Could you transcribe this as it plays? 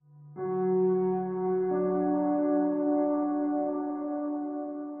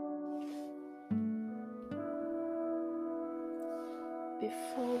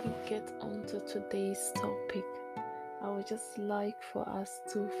to today's topic, I would just like for us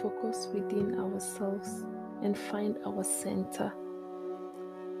to focus within ourselves and find our center.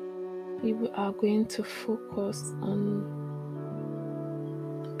 We are going to focus on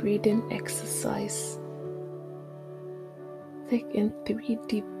breathing exercise. Take in 3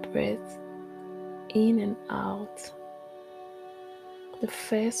 deep breaths, in and out. The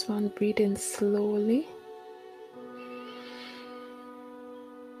first one, breathe in slowly.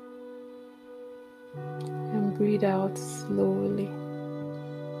 And breathe out slowly.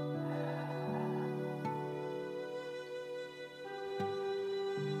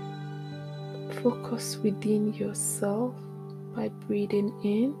 Focus within yourself by breathing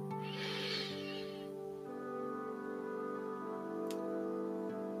in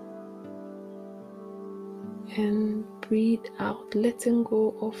and breathe out, letting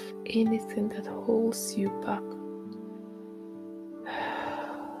go of anything that holds you back.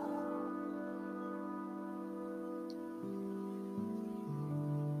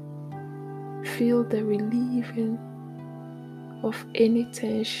 Feel the relieving of any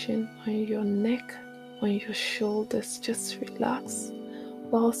tension on your neck, on your shoulders. Just relax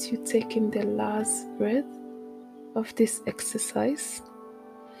whilst you take in the last breath of this exercise.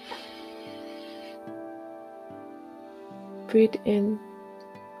 Breathe in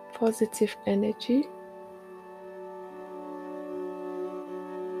positive energy.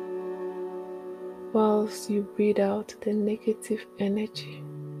 Whilst you breathe out the negative energy.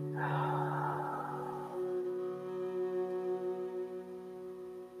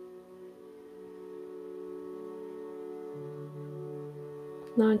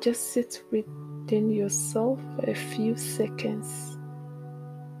 Now just sit within yourself for a few seconds.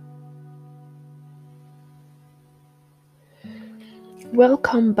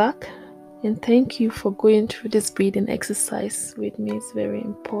 Welcome back, and thank you for going through this breathing exercise with me. It's very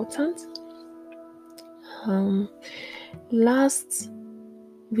important. Last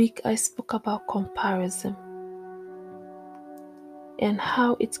week I spoke about comparison and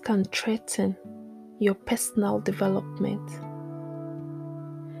how it can threaten your personal development.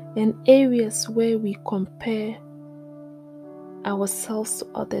 And areas where we compare ourselves to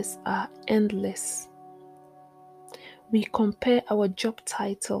others are endless. We compare our job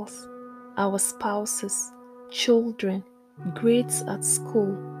titles, our spouses, children, grades at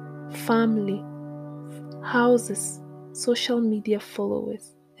school, family, houses, social media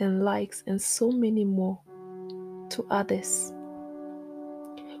followers and likes, and so many more to others.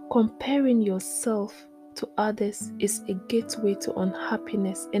 Comparing yourself to others is a gateway to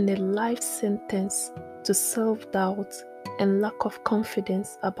unhappiness and a life sentence to self-doubt and lack of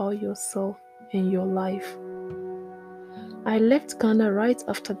confidence about yourself and your life. I left Ghana right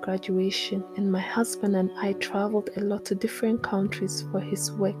after graduation, and my husband and I traveled a lot to different countries for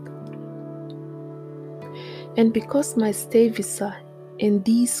his work. And because my stay visa in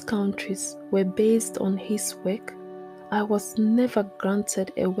these countries were based on his work, I was never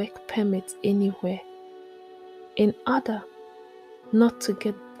granted a work permit anywhere. In order not to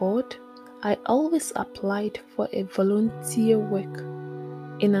get bored, I always applied for a volunteer work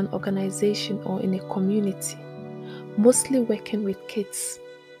in an organization or in a community, mostly working with kids.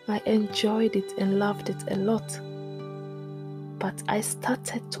 I enjoyed it and loved it a lot. But I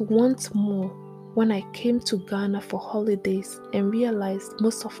started to want more when I came to Ghana for holidays and realized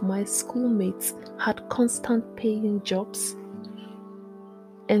most of my schoolmates had constant paying jobs.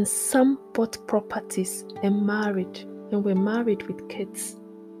 And some bought properties and were married with kids.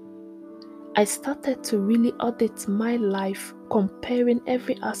 I started to really audit my life, comparing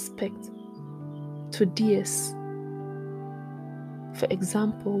every aspect to theirs. For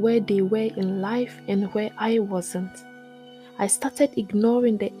example, where they were in life and where I wasn't. I started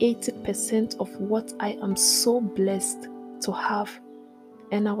ignoring the 80% of what I am so blessed to have,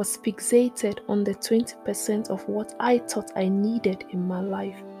 and I was fixated on the 20% of what I thought I needed in my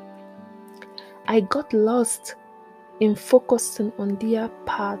life. I got lost in focusing on their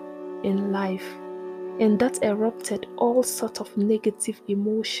path in life, and that erupted all sorts of negative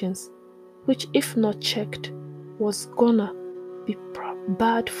emotions, which if not checked, was gonna be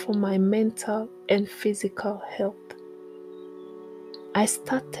bad for my mental and physical health. I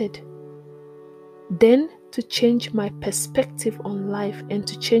started then to change my perspective on life and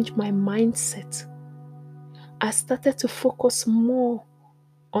to change my mindset. I started to focus more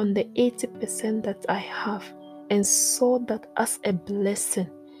on the 80% that I have and saw that as a blessing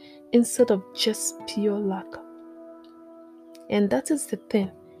instead of just pure lack. And that is the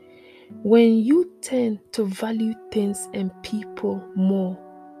thing. When you tend to value things and people more,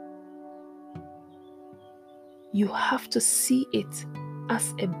 you have to see it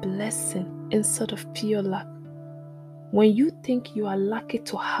as a blessing instead of pure lack. When you think you are lucky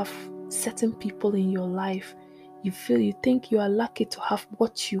to have certain people in your life, you think you are lucky to have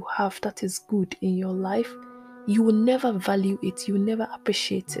what you have that is good in your life, you will never value it, you will never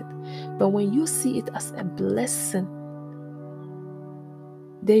appreciate it. But when you see it as a blessing,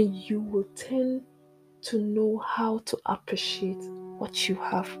 then you will tend to know how to appreciate what you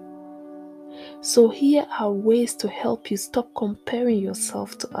have. So here are ways to help you stop comparing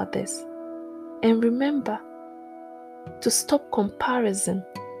yourself to others. And remember, to stop comparison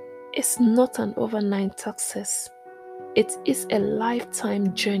is not an overnight success. It is a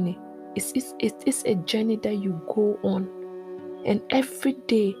lifetime journey. It is a journey that you go on. And every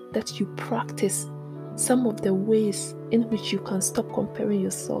day that you practice some of the ways in which you can stop comparing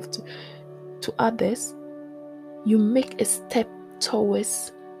yourself to others, you make a step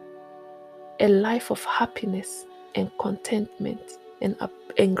towards a life of happiness and contentment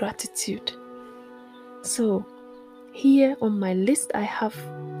and gratitude. So, here on my list, I have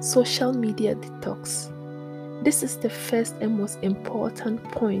social media detox. This is the first and most important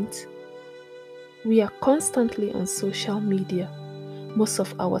point. We are constantly on social media most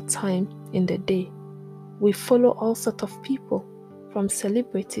of our time in the day. We follow all sorts of people, from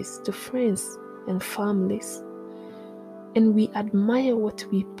celebrities to friends and families. And we admire what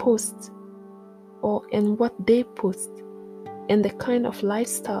we post and what they post and the kind of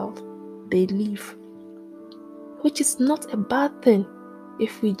lifestyle they live, which is not a bad thing.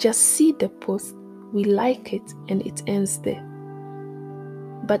 If we just see the post, we like it, and it ends there.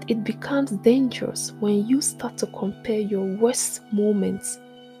 But it becomes dangerous when you start to compare your worst moments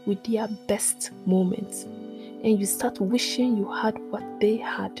with their best moments, and you start wishing you had what they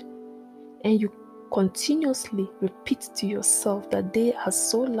had, and you continuously repeat to yourself that they are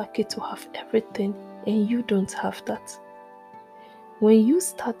so lucky to have everything and you don't have that. When you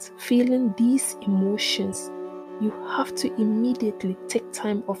start feeling these emotions, you have to immediately take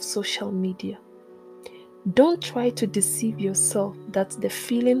time off social media. Don't try to deceive yourself that the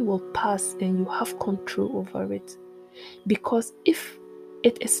feeling will pass and you have control over it. Because if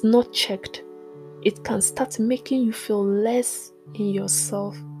it is not checked, it can start making you feel less in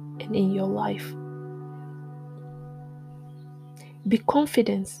yourself and in your life. Be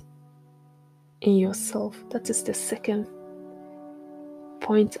confident in yourself. That is the second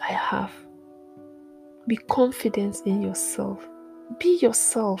point I have. Be confident in yourself. Be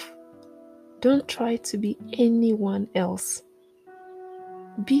yourself. Don't try to be anyone else.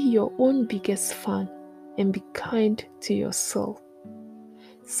 Be your own biggest fan and be kind to yourself.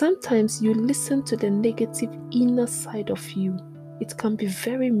 Sometimes you listen to the negative inner side of you. It can be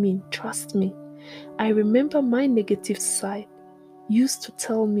very mean, trust me. I remember my negative side used to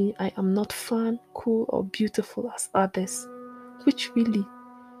tell me I am not fun, cool, or beautiful as others, which really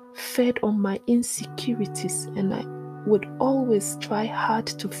fed on my insecurities, and I would always try hard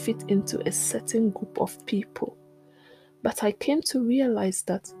to fit into a certain group of people. But I came to realize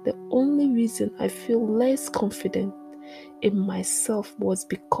that the only reason I feel less confident in myself was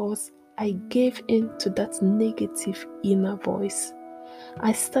because I gave in to that negative inner voice.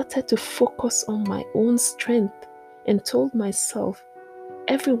 I started to focus on my own strength and told myself,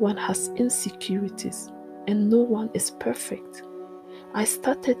 everyone has insecurities and no one is perfect. I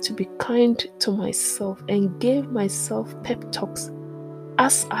started to be kind to myself and gave myself pep talks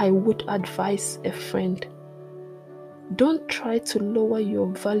as I would advise a friend. Don't try to lower your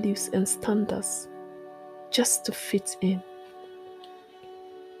values and standards just to fit in.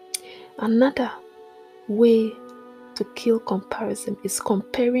 Another way to kill comparison is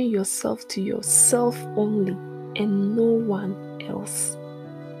comparing yourself to yourself only and no one else.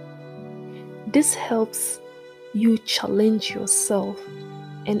 This helps you challenge yourself,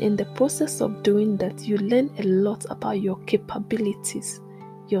 and in the process of doing that, you learn a lot about your capabilities,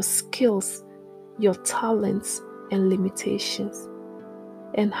 your skills, your talents and limitations,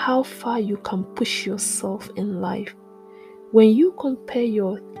 and how far you can push yourself in life. When you compare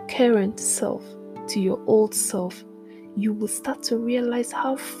your current self to your old self, you will start to realize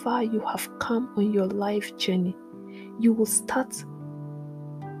how far you have come on your life journey. You will start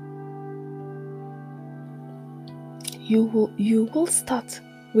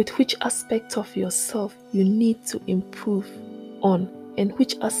with which aspect of yourself you need to improve on and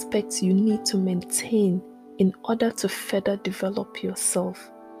which aspects you need to maintain in order to further develop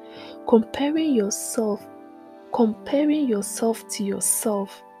yourself. Comparing yourself to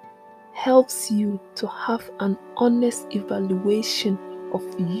yourself helps you to have an honest evaluation of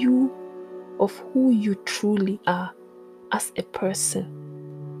who you truly are as a person.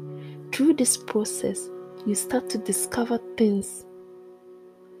 Through this process, you start to discover things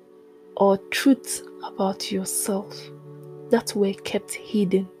or truths about yourself that were kept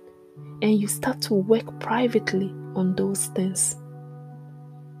hidden, and you start to work privately on those things.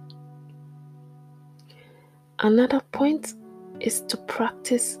 Another point is to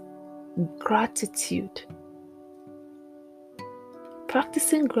practice gratitude.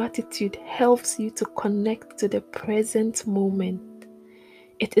 Practicing gratitude helps you to connect to the present moment.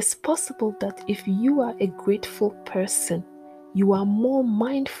 It is possible that if you are a grateful person, you are more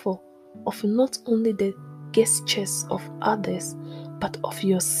mindful of not only the gestures of others, but of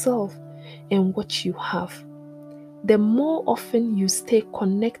yourself and what you have. The more often you stay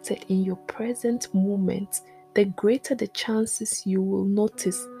connected in your present moment, the greater the chances you will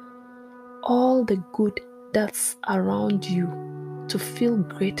notice all the good that's around you to feel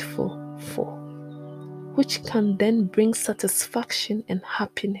grateful for, which can then bring satisfaction and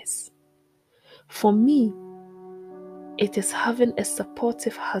happiness. For me, it is having a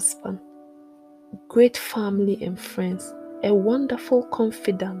supportive husband, great family and friends, a wonderful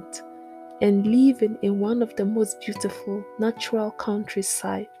confidant, and living in one of the most beautiful natural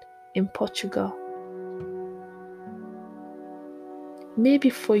countryside in Portugal. Maybe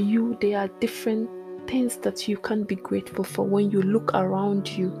for you, there are different things that you can be grateful for. When you look around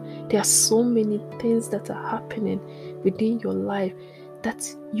you, there are so many things that are happening within your life that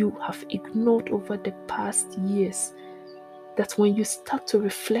you have ignored over the past years. That when you start to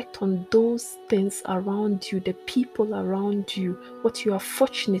reflect on those things around you, the people around you, what you are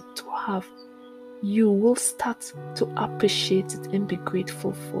fortunate to have, you will start to appreciate it and be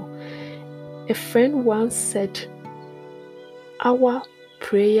grateful for. A friend once said, our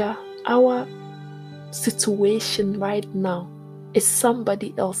prayer, our situation right now is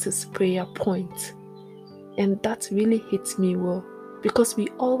somebody else's prayer point. And that really hits me well, because we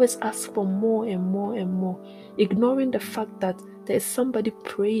always ask for more and more and more, ignoring the fact that there is somebody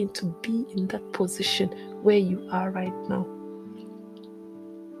praying to be in that position where you are right now.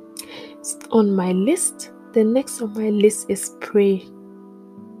 On my list, the next on my list is pray.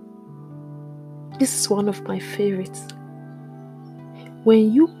 This is one of my favorites.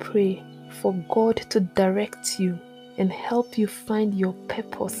 When you pray for God to direct you and help you find your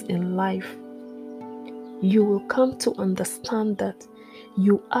purpose in life, you will come to understand that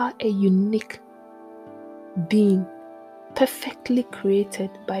you are a unique being, perfectly created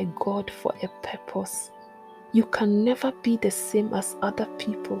by God for a purpose. You can never be the same as other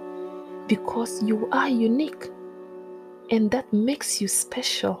people because you are unique, and that makes you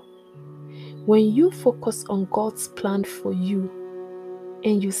special. When you focus on God's plan for you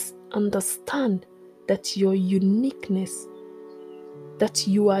and you understand that your uniqueness, that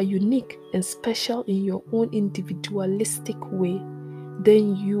you are unique and special in your own individualistic way,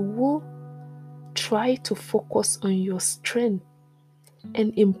 then you will try to focus on your strength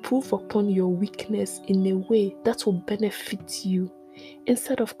and improve upon your weakness in a way that will benefit you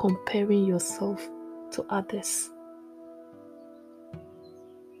instead of comparing yourself to others.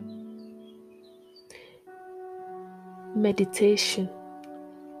 Meditation.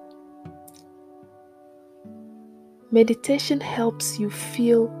 Meditation helps you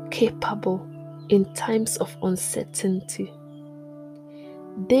feel capable in times of uncertainty.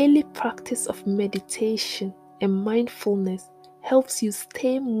 Daily practice of meditation and mindfulness helps you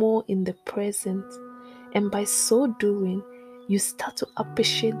stay more in the present, and by so doing, you start to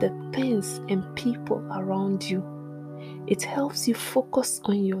appreciate the things and people around you. It helps you focus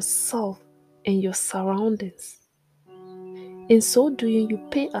on yourself and your surroundings. In so doing, you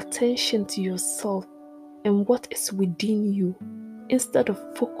pay attention to yourself and what is within you, instead of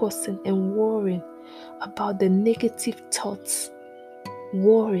focusing and worrying about the negative thoughts,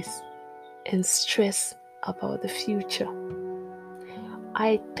 worries, and stress about the future.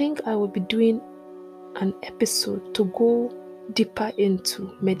 I think I will be doing an episode to go deeper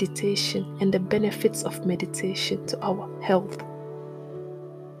into meditation and the benefits of meditation to our health.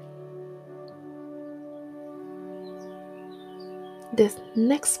 The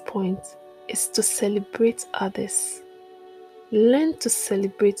next point is to celebrate others. Learn to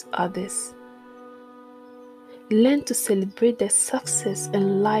celebrate others. Learn to celebrate the success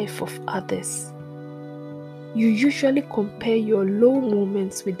and life of others. You usually compare your low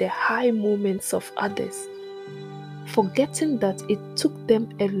moments with the high moments of others, forgetting that it took them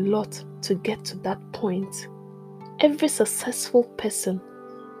a lot to get to that point. Every successful person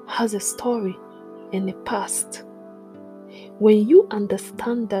has a story and a past. When you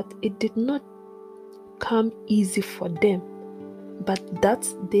understand that it did not come easy for them, but that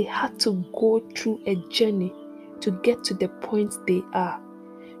they had to go through a journey to get to the point they are,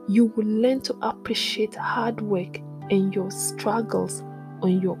 you will learn to appreciate hard work and your struggles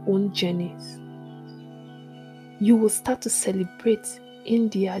on your own journeys. You will start to celebrate in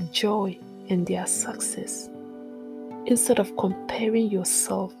their joy and their success instead of comparing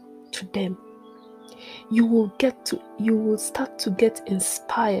yourself to them. You will start to get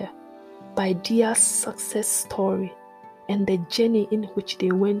inspired by their success story and the journey in which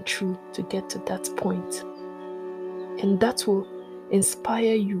they went through to get to that point. And that will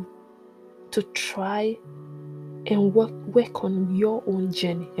inspire you to try and work on your own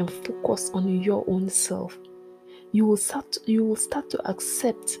journey and focus on your own self. You will start to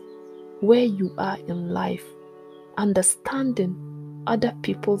accept where you are in life. Understanding other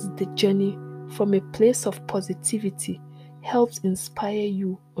people's journey from a place of positivity helps inspire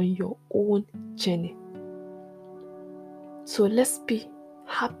you on your own journey. So let's be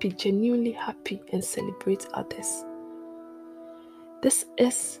happy, genuinely happy, and celebrate others. This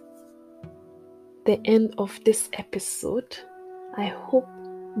is the end of this episode. I hope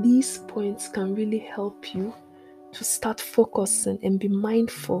these points can really help you to start focusing and be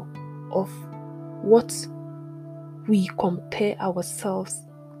mindful of what we compare ourselves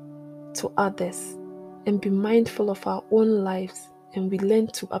to others, and be mindful of our own lives, and we learn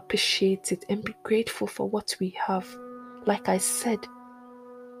to appreciate it and be grateful for what we have. Like I said,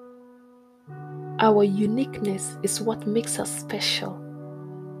 our uniqueness is what makes us special.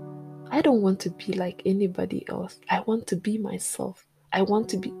 I don't want to be like anybody else. I want to be myself. I want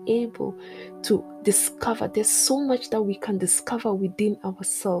to be able to discover. There's so much that we can discover within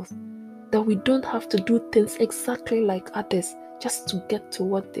ourselves, that we don't have to do things exactly like others just to get to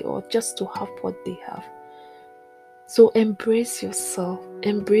what they are, just to have what they have. So embrace yourself,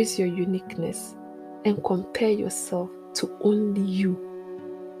 embrace your uniqueness, and compare yourself to only you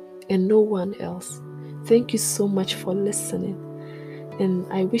and no one else. Thank you so much for listening, and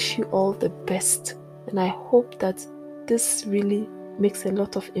I wish you all the best, and I hope that this really makes a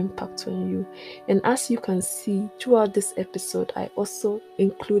lot of impact on you. And as you can see throughout this episode, I also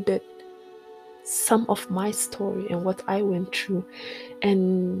included some of my story and what I went through,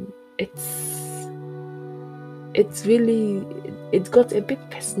 and it got a bit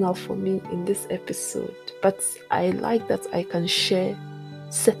personal for me in this episode, but I like that I can share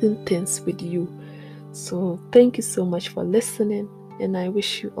certain things with you. So thank you so much for listening, and I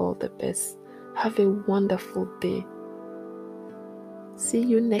wish you all the best. Have a wonderful day. See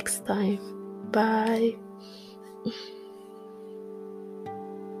you next time. Bye.